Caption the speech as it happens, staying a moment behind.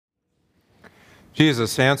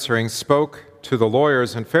Jesus, answering, spoke to the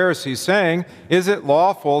lawyers and Pharisees, saying, "Is it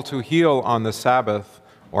lawful to heal on the Sabbath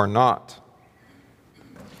or not?"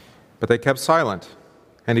 But they kept silent,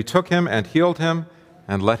 and he took him and healed him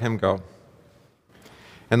and let him go.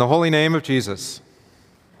 In the holy name of Jesus,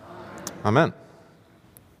 Amen.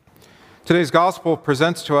 Today's gospel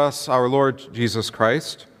presents to us our Lord Jesus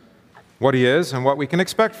Christ, what he is and what we can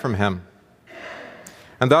expect from him.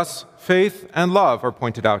 And thus, faith and love are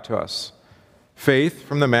pointed out to us. Faith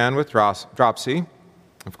from the man with dropsy,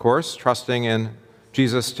 of course, trusting in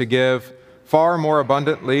Jesus to give far more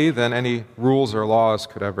abundantly than any rules or laws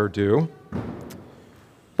could ever do.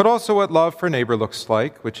 But also what love for neighbor looks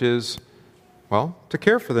like, which is, well, to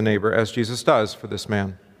care for the neighbor as Jesus does for this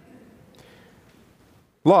man.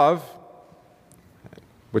 Love,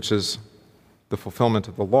 which is the fulfillment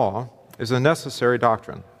of the law, is a necessary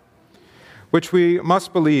doctrine, which we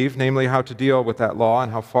must believe, namely how to deal with that law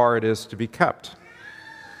and how far it is to be kept.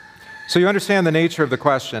 So you understand the nature of the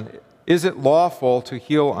question, is it lawful to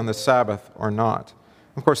heal on the Sabbath or not?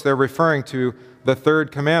 Of course, they're referring to the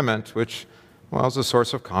third commandment, which, well, is a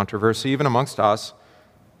source of controversy even amongst us.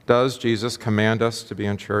 Does Jesus command us to be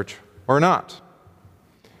in church or not?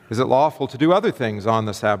 Is it lawful to do other things on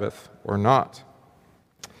the Sabbath or not?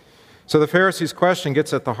 So the Pharisees' question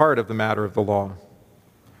gets at the heart of the matter of the law.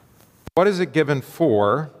 What is it given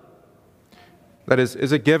for? That is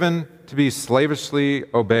it given to be slavishly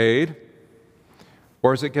obeyed,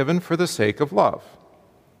 or is it given for the sake of love?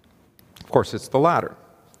 Of course, it's the latter.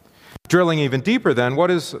 Drilling even deeper then,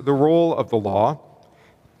 what is the role of the law,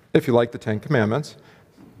 if you like the Ten Commandments,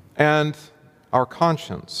 and our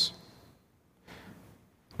conscience?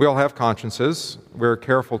 We all have consciences. We're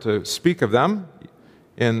careful to speak of them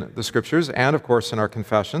in the Scriptures and, of course, in our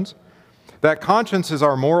confessions. That conscience is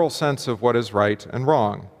our moral sense of what is right and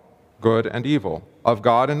wrong, good and evil, of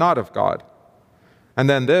God and not of God. And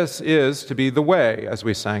then this is to be the way, as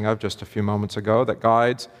we sang of just a few moments ago, that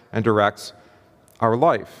guides and directs our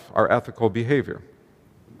life, our ethical behavior.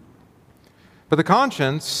 But the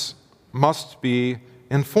conscience must be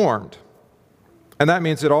informed. And that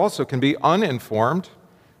means it also can be uninformed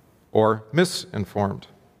or misinformed.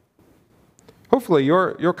 Hopefully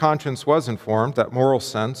your conscience was informed, that moral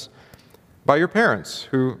sense, by your parents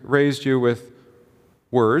who raised you with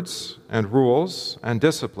words and rules and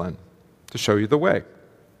discipline to show you the way.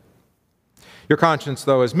 Your conscience,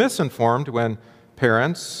 though, is misinformed when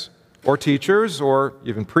parents or teachers or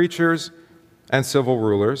even preachers and civil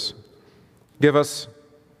rulers give us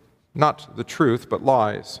not the truth but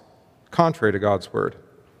lies, contrary to God's word.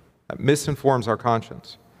 That misinforms our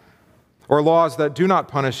conscience. Or laws that do not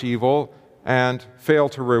punish evil and fail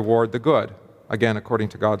to reward the good, again, according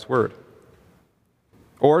to God's word.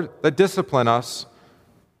 Or that discipline us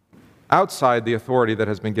outside the authority that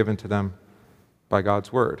has been given to them by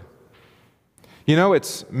God's word. You know,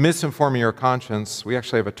 it's misinforming your conscience. We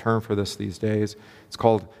actually have a term for this these days. It's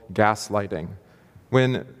called gaslighting.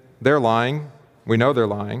 When they're lying, we know they're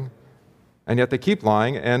lying, and yet they keep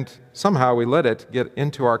lying, and somehow we let it get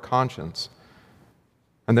into our conscience.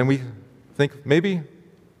 And then we think, maybe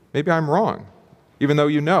I'm wrong, even though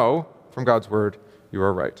you know from God's word you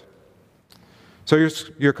are right. So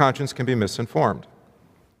your conscience can be misinformed.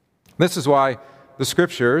 This is why the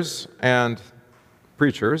Scriptures and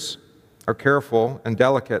preachers are careful and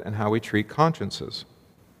delicate in how we treat consciences.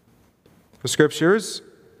 The Scriptures,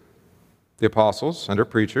 the apostles and our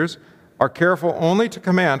preachers, are careful only to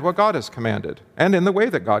command what God has commanded, and in the way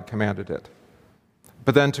that God commanded it,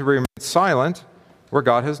 but then to remain silent where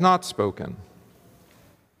God has not spoken.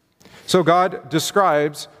 So God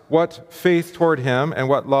describes what faith toward him and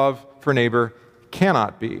what love for neighbor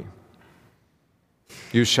cannot be.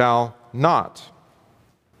 You shall not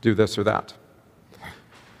do this or that.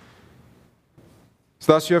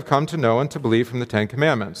 So thus you have come to know and to believe from the Ten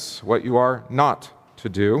Commandments what you are not to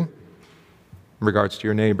do in regards to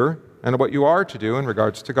your neighbor and what you are to do in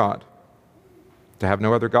regards to God. To have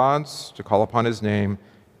no other gods, to call upon his name,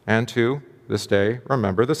 and to, this day,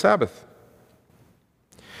 remember the Sabbath.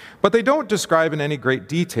 But they don't describe in any great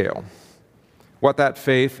detail what that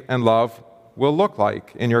faith and love will look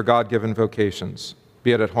like in your God-given vocations,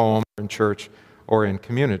 be it at home, in church, or in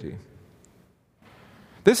community.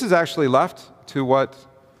 This is actually left to what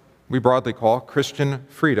we broadly call Christian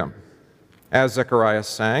freedom. As Zechariah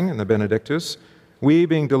sang in the Benedictus, we,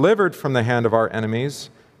 being delivered from the hand of our enemies,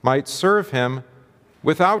 might serve him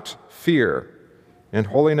without fear in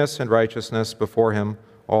holiness and righteousness before him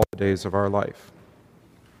all the days of our life.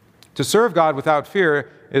 To serve God without fear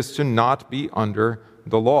is to not be under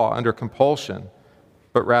the law, under compulsion,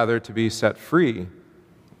 but rather to be set free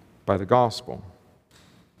by the gospel.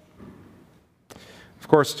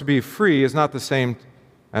 course, to be free is not the same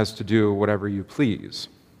as to do whatever you please.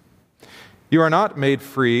 You are not made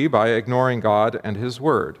free by ignoring God and His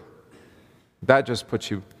Word. That just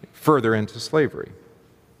puts you further into slavery.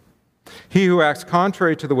 He who acts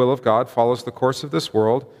contrary to the will of God follows the course of this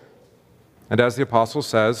world, and as the apostle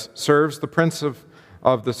says, serves the prince of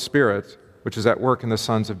the Spirit, which is at work in the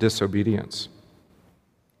sons of disobedience.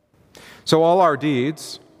 So all our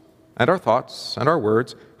deeds and our thoughts and our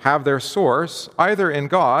words have their source either in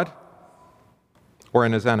God or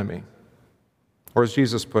in His enemy. Or as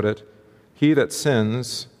Jesus put it, he that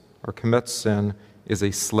sins or commits sin is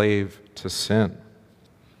a slave to sin.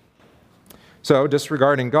 So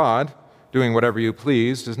disregarding God, doing whatever you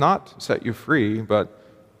please, does not set you free, but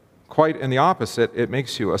quite in the opposite, it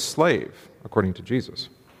makes you a slave, according to Jesus.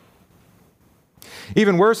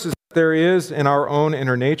 Even worse is that there is in our own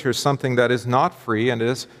inner nature something that is not free and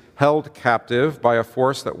is held captive by a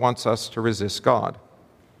force that wants us to resist God.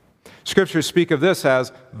 Scriptures speak of this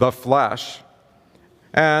as the flesh,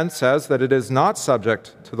 and says that it is not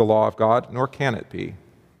subject to the law of God, nor can it be.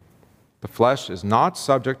 The flesh is not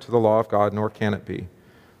subject to the law of God, nor can it be.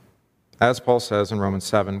 As Paul says in Romans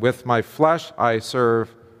 7, with my flesh I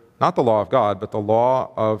serve not the law of God, but the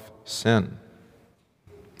law of sin.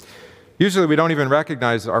 Usually we don't even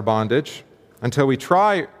recognize our bondage until we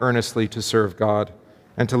try earnestly to serve God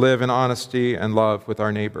and to live in honesty and love with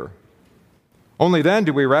our neighbor. Only then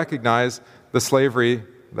do we recognize the slavery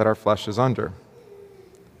that our flesh is under.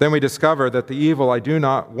 Then we discover that the evil I do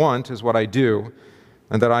not want is what I do,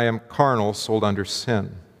 and that I am carnal, sold under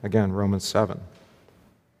sin. Again, Romans 7.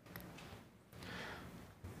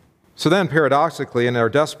 So then, paradoxically, in our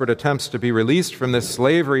desperate attempts to be released from this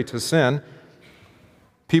slavery to sin,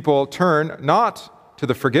 people turn not to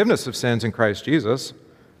the forgiveness of sins in Christ Jesus,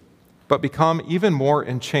 but become even more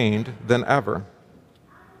enchained than ever.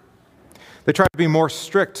 They try to be more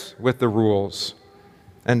strict with the rules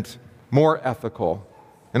and more ethical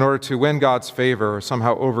in order to win God's favor or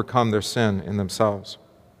somehow overcome their sin in themselves.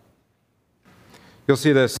 You'll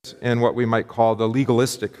see this in what we might call the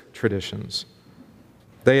legalistic traditions.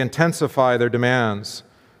 They intensify their demands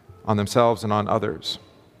on themselves and on others.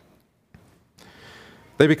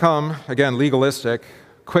 They become, again, legalistic,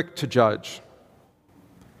 quick to judge,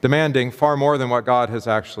 demanding far more than what God has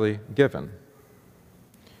actually given.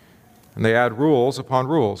 And they add rules upon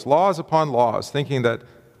rules, laws upon laws, thinking that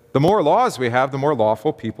the more laws we have, the more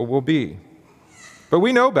lawful people will be. But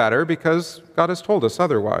we know better because God has told us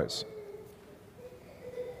otherwise.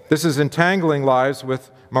 This is entangling lives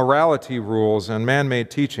with morality rules and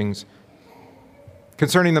man-made teachings,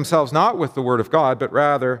 concerning themselves not with the Word of God, but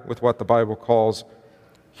rather with what the Bible calls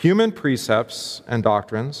human precepts and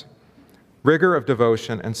doctrines, rigor of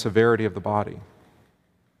devotion, and severity of the body.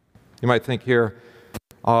 You might think here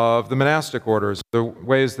of the monastic orders, the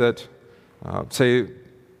ways that, say,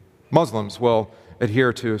 Muslims will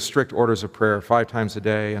adhere to strict orders of prayer 5 times a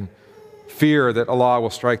day and fear that Allah will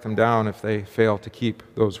strike them down if they fail to keep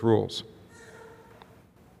those rules.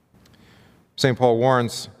 St. Paul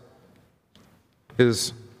warns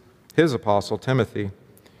his apostle, Timothy,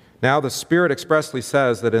 now the Spirit expressly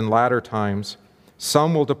says that in latter times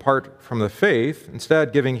some will depart from the faith,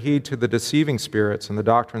 instead giving heed to the deceiving spirits and the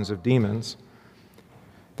doctrines of demons,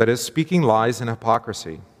 that is, speaking lies and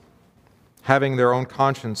hypocrisy, having their own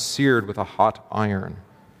conscience seared with a hot iron.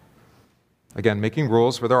 Again, making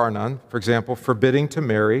rules where there are none. For example, forbidding to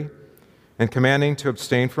marry and commanding to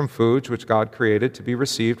abstain from foods which God created to be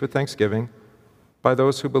received with thanksgiving by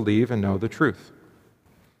those who believe and know the truth.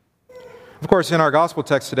 Of course, in our gospel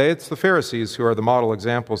text today, it's the Pharisees who are the model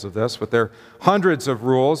examples of this, with their hundreds of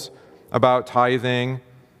rules about tithing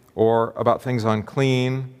or about things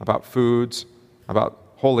unclean, about foods, about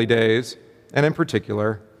holy days, and in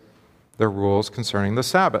particular, their rules concerning the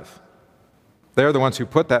Sabbath. They're the ones who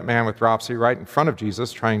put that man with dropsy right in front of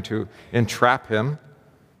Jesus, trying to entrap him,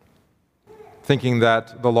 thinking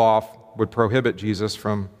that the law would prohibit Jesus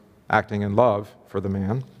from acting in love for the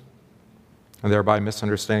man, and thereby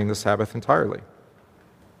misunderstanding the Sabbath entirely.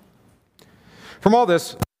 From all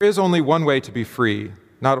this, there is only one way to be free,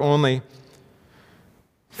 not only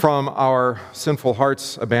from our sinful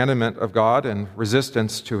heart's abandonment of God and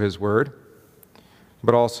resistance to His Word,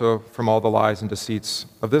 but also from all the lies and deceits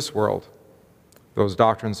of this world, those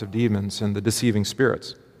doctrines of demons and the deceiving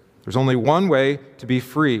spirits. There's only one way to be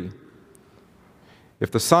free.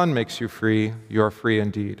 If the Son makes you free, you are free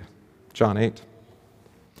indeed. John 8.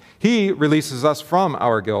 He releases us from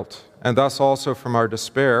our guilt, and thus also from our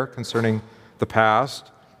despair concerning the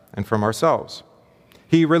past and from ourselves.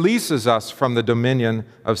 He releases us from the dominion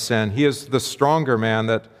of sin. He is the stronger man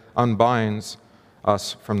that unbinds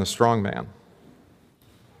us from the strong man.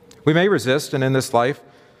 We may resist, and in this life,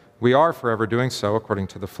 we are forever doing so according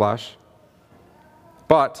to the flesh.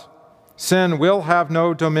 But sin will have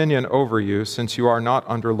no dominion over you, since you are not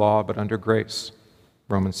under law, but under grace.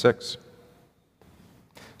 Romans 6.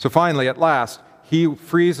 So finally, at last, he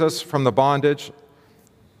frees us from the bondage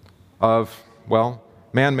of,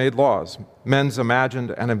 man-made laws, men's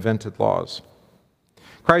imagined and invented laws.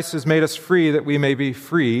 Christ has made us free that we may be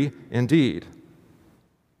free indeed.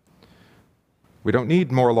 We don't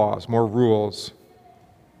need more laws, more rules,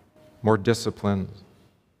 more discipline.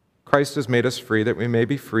 Christ has made us free that we may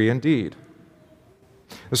be free indeed.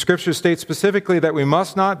 The Scripture states specifically that we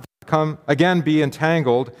must not be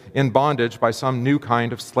entangled in bondage by some new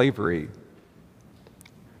kind of slavery.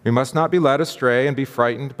 We must not be led astray and be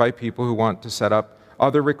frightened by people who want to set up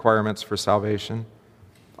other requirements for salvation,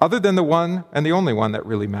 other than the one and the only one that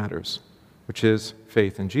really matters, which is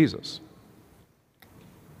faith in Jesus.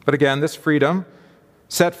 But again, this freedom,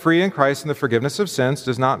 set free in Christ and the forgiveness of sins,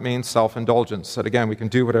 does not mean self-indulgence, that again, we can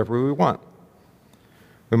do whatever we want.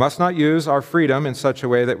 We must not use our freedom in such a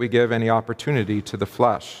way that we give any opportunity to the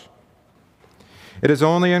flesh. It is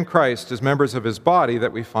only in Christ, as members of his body,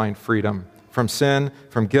 that we find freedom from sin,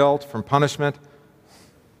 from guilt, from punishment,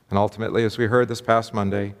 and ultimately, as we heard this past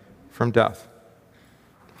Monday, from death.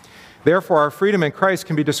 Therefore, our freedom in Christ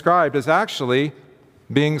can be described as actually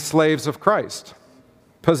being slaves of Christ,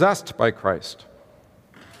 possessed by Christ.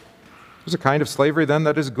 There's a kind of slavery, then,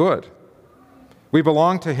 that is good. We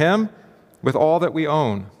belong to him with all that we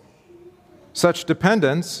own. Such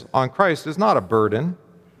dependence on Christ is not a burden.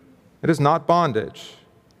 It is not bondage.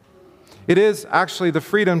 It is actually the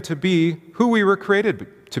freedom to be who we were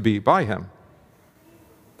created to be by him,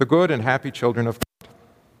 the good and happy children of God.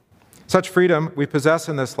 Such freedom we possess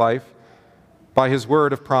in this life by his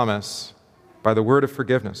word of promise, by the word of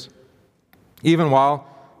forgiveness, even while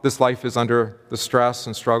this life is under the stress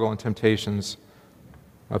and struggle and temptations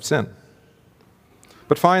of sin.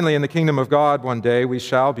 But finally, in the kingdom of God, one day we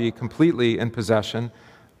shall be completely in possession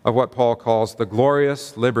of what Paul calls the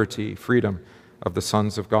glorious liberty, freedom of the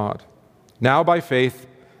sons of God. Now by faith,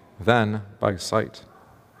 then by sight.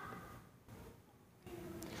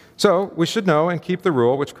 So we should know and keep the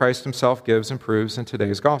rule which Christ himself gives and proves in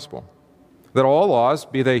today's gospel, that all laws,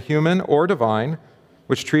 be they human or divine,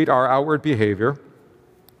 which treat our outward behavior,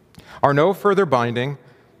 are no further binding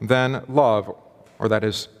than love, or that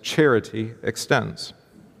is, charity, extends.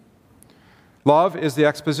 Love is the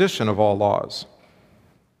exposition of all laws.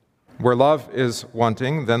 Where love is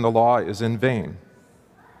wanting, then the law is in vain.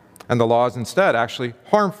 And the law is instead actually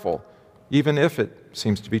harmful, even if it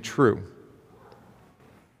seems to be true.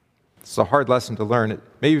 It's a hard lesson to learn. It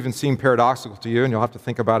may even seem paradoxical to you, and you'll have to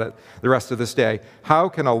think about it the rest of this day. How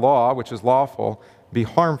can a law, which is lawful, be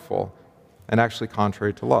harmful and actually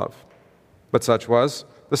contrary to love? But such was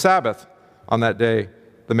the Sabbath. On that day,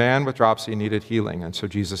 the man with dropsy needed healing, and so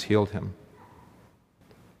Jesus healed him.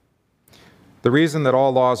 The reason that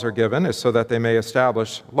all laws are given is so that they may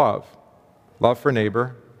establish love for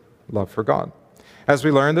neighbor, love for God. As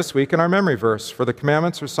we learned this week in our memory verse, for the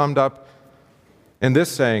commandments are summed up in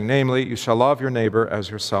this saying, namely, you shall love your neighbor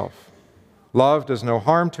as yourself. Love does no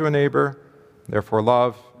harm to a neighbor, therefore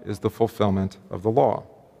love is the fulfillment of the law.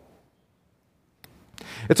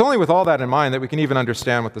 It's only with all that in mind that we can even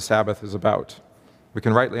understand what the Sabbath is about. We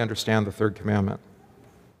can rightly understand the third commandment.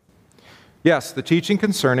 Yes, the teaching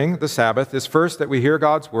concerning the Sabbath is first that we hear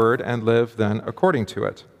God's word and live then according to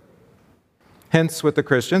it. Hence, with the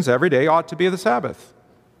Christians, every day ought to be the Sabbath,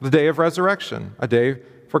 the day of resurrection, a day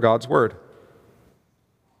for God's word.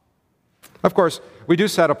 Of course, we do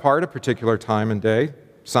set apart a particular time and day,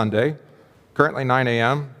 Sunday, currently 9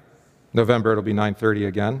 a.m. November, it'll be 9:30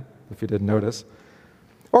 again, if you didn't notice.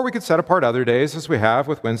 Or we could set apart other days, as we have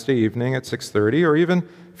with Wednesday evening at 6:30, or even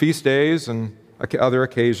feast days and other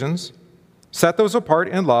occasions. Set those apart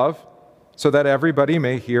in love so that everybody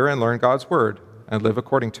may hear and learn God's word and live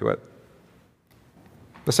according to it.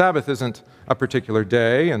 The Sabbath isn't a particular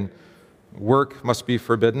day, and work must be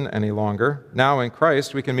forbidden any longer. Now in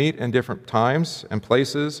Christ, we can meet in different times and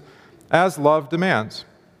places as love demands.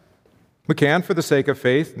 We can, for the sake of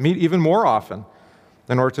faith, meet even more often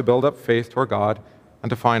in order to build up faith toward God and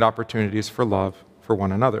to find opportunities for love for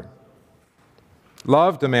one another.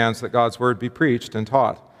 Love demands that God's word be preached and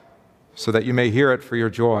taught, so that you may hear it for your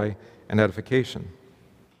joy and edification.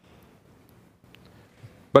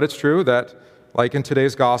 But it's true that, like in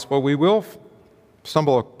today's gospel, we will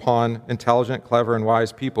stumble upon intelligent, clever, and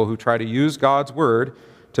wise people who try to use God's word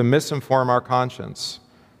to misinform our conscience,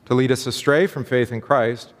 to lead us astray from faith in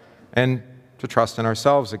Christ, and to trust in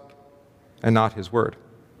ourselves and not his word.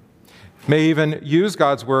 May even use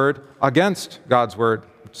God's word against God's word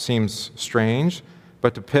seems strange,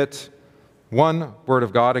 but to pit one word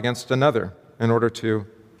of God against another in order to,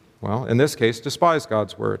 well, in this case, despise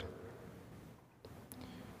God's word.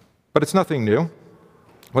 But it's nothing new.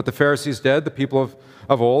 What the Pharisees did, the people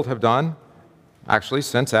of old have done, actually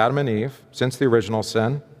since Adam and Eve, since the original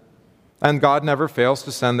sin. And God never fails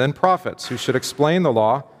to send then prophets who should explain the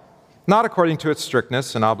law, not according to its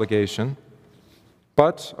strictness and obligation,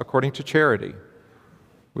 but according to charity,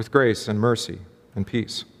 with grace and mercy and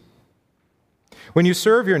peace. When you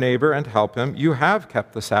serve your neighbor and help him, you have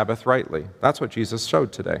kept the Sabbath rightly. That's what Jesus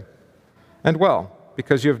showed today. And well,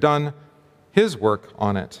 because you have done his work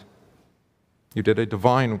on it. You did a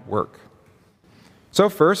divine work. So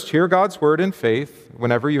first, hear God's word in faith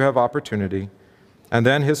whenever you have opportunity, and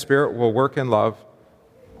then his Spirit will work in love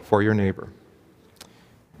for your neighbor.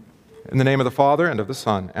 In the name of the Father, and of the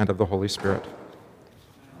Son, and of the Holy Spirit.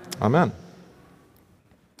 Amen.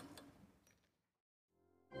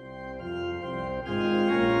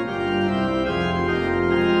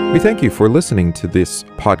 We thank you for listening to this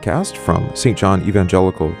podcast from St. John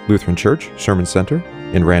Evangelical Lutheran Church Sherman Center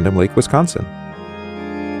in Random Lake, Wisconsin.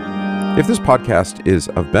 If this podcast is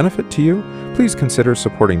of benefit to you, please consider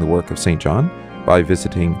supporting the work of St. John by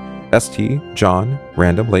visiting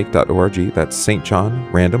stjohnrandomlake.org, that's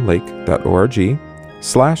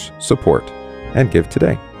stjohnrandomlake.org/support, and give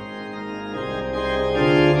today.